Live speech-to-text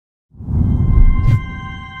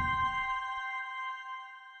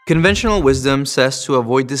Conventional wisdom says to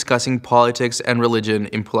avoid discussing politics and religion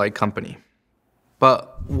in polite company.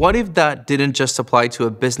 But what if that didn't just apply to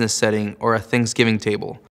a business setting or a Thanksgiving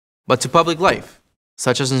table, but to public life,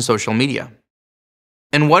 such as in social media?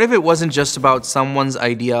 And what if it wasn't just about someone's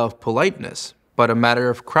idea of politeness, but a matter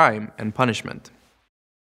of crime and punishment?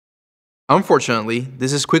 Unfortunately,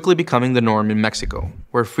 this is quickly becoming the norm in Mexico,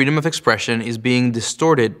 where freedom of expression is being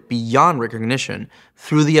distorted beyond recognition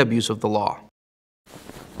through the abuse of the law.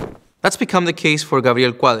 That's become the case for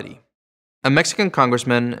Gabriel Quadri, a Mexican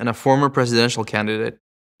congressman and a former presidential candidate.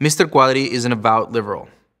 Mr. Quadri is an avowed liberal,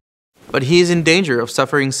 but he is in danger of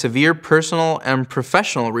suffering severe personal and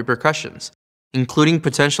professional repercussions, including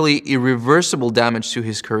potentially irreversible damage to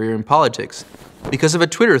his career in politics, because of a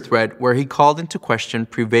Twitter thread where he called into question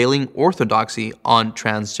prevailing orthodoxy on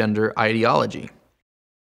transgender ideology.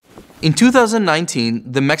 In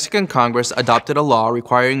 2019, the Mexican Congress adopted a law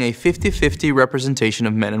requiring a 50-50 representation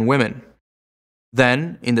of men and women.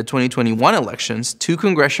 Then, in the 2021 elections, 2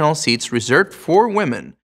 congressional seats reserved for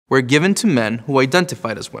women were given to men who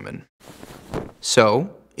identified as women.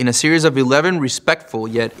 So, in a series of 11 respectful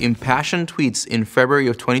yet impassioned tweets in February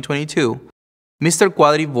of 2022, Mr.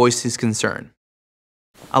 Quadri voiced his concern.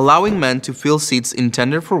 Allowing men to fill seats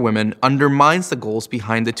intended for women undermines the goals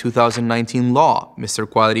behind the 2019 law, Mr.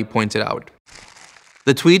 Quadri pointed out.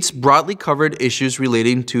 The tweets broadly covered issues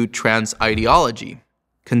relating to trans ideology,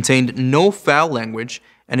 contained no foul language,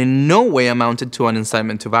 and in no way amounted to an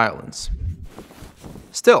incitement to violence.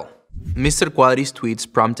 Still, Mr. Quadri's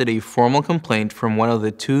tweets prompted a formal complaint from one of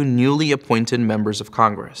the 2 newly appointed members of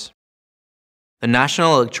Congress. The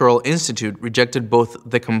National Electoral Institute rejected both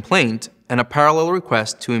the complaint and a parallel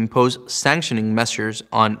request to impose sanctioning measures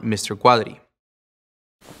on Mr. Quadri.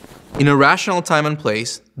 In a rational time and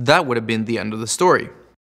place, that would have been the end of the story.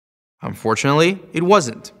 Unfortunately, it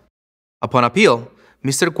wasn't. Upon appeal,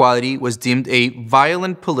 Mr. Quadri was deemed a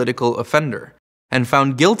violent political offender and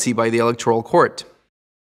found guilty by the Electoral Court.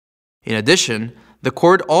 In addition, the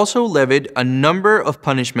court also levied a number of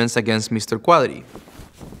punishments against Mr. Quadri.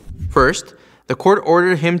 First, the court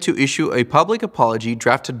ordered him to issue a public apology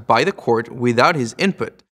drafted by the court without his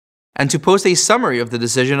input, and to post a summary of the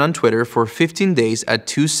decision on Twitter for 15 days at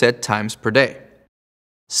 2 set times per day.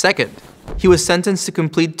 Second, he was sentenced to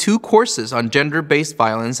complete 2 courses on gender-based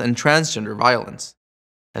violence and transgender violence.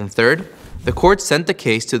 And third, the court sent the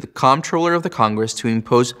case to the Comptroller of the Congress to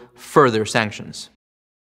impose further sanctions.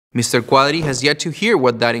 Mr. Quadri has yet to hear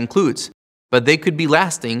what that includes, but they could be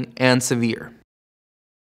lasting and severe.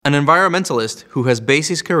 An environmentalist who has based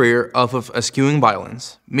his career off of eschewing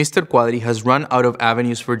violence, Mr. Quadri has run out of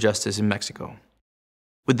avenues for justice in Mexico.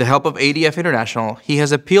 With the help of ADF International, he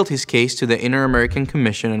has appealed his case to the Inter-American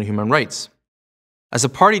Commission on Human Rights. As a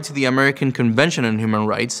party to the American Convention on Human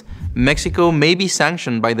Rights, Mexico may be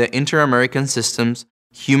sanctioned by the Inter-American System's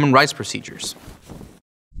human rights procedures.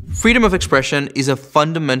 Freedom of expression is a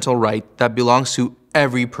fundamental right that belongs to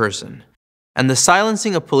every person, and the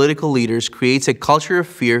silencing of political leaders creates a culture of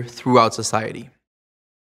fear throughout society.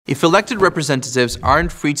 If elected representatives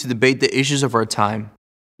aren't free to debate the issues of our time,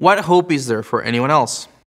 what hope is there for anyone else?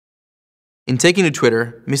 In taking to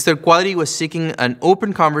Twitter, Mr. Quadri was seeking an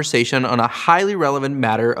open conversation on a highly relevant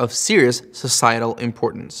matter of serious societal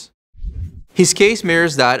importance. His case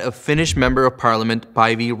mirrors that of Finnish Member of Parliament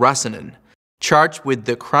Päivi Räsänen, charged with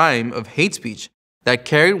the crime of hate speech that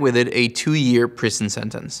carried with it a 2-year prison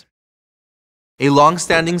sentence. A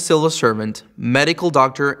long-standing civil servant, medical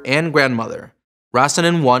doctor, and grandmother,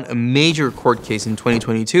 Räsänen won a major court case in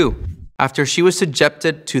 2022 after she was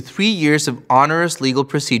subjected to 3 years of onerous legal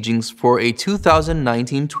proceedings for a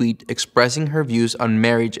 2019 tweet expressing her views on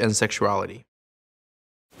marriage and sexuality.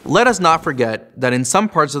 Let us not forget that in some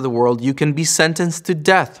parts of the world you can be sentenced to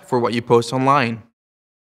death for what you post online.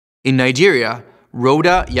 In Nigeria,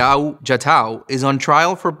 Rhoda Yao Jatau is on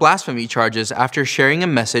trial for blasphemy charges after sharing a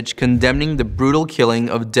message condemning the brutal killing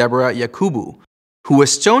of Deborah Yakubu, who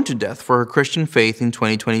was stoned to death for her Christian faith in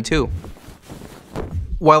 2022.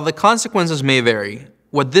 While the consequences may vary,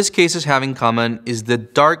 what this cases have in common is the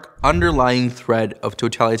dark underlying thread of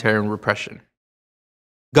totalitarian repression.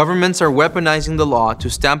 Governments are weaponizing the law to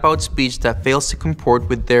stamp out speech that fails to comport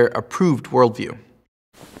with their approved worldview.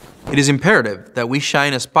 It is imperative that we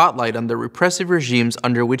shine a spotlight on the repressive regimes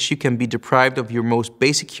under which you can be deprived of your most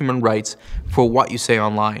basic human rights for what you say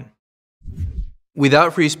online.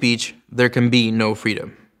 Without free speech, there can be no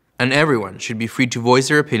freedom, and everyone should be free to voice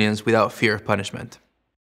their opinions without fear of punishment.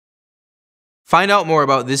 Find out more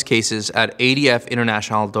about these cases at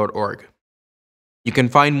adfinternational.org. You can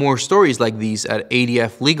find more stories like these at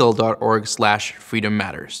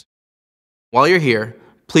adflegal.org/freedommatters. While you're here,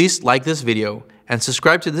 please like this video and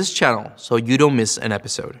subscribe to this channel so you don't miss an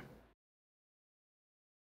episode.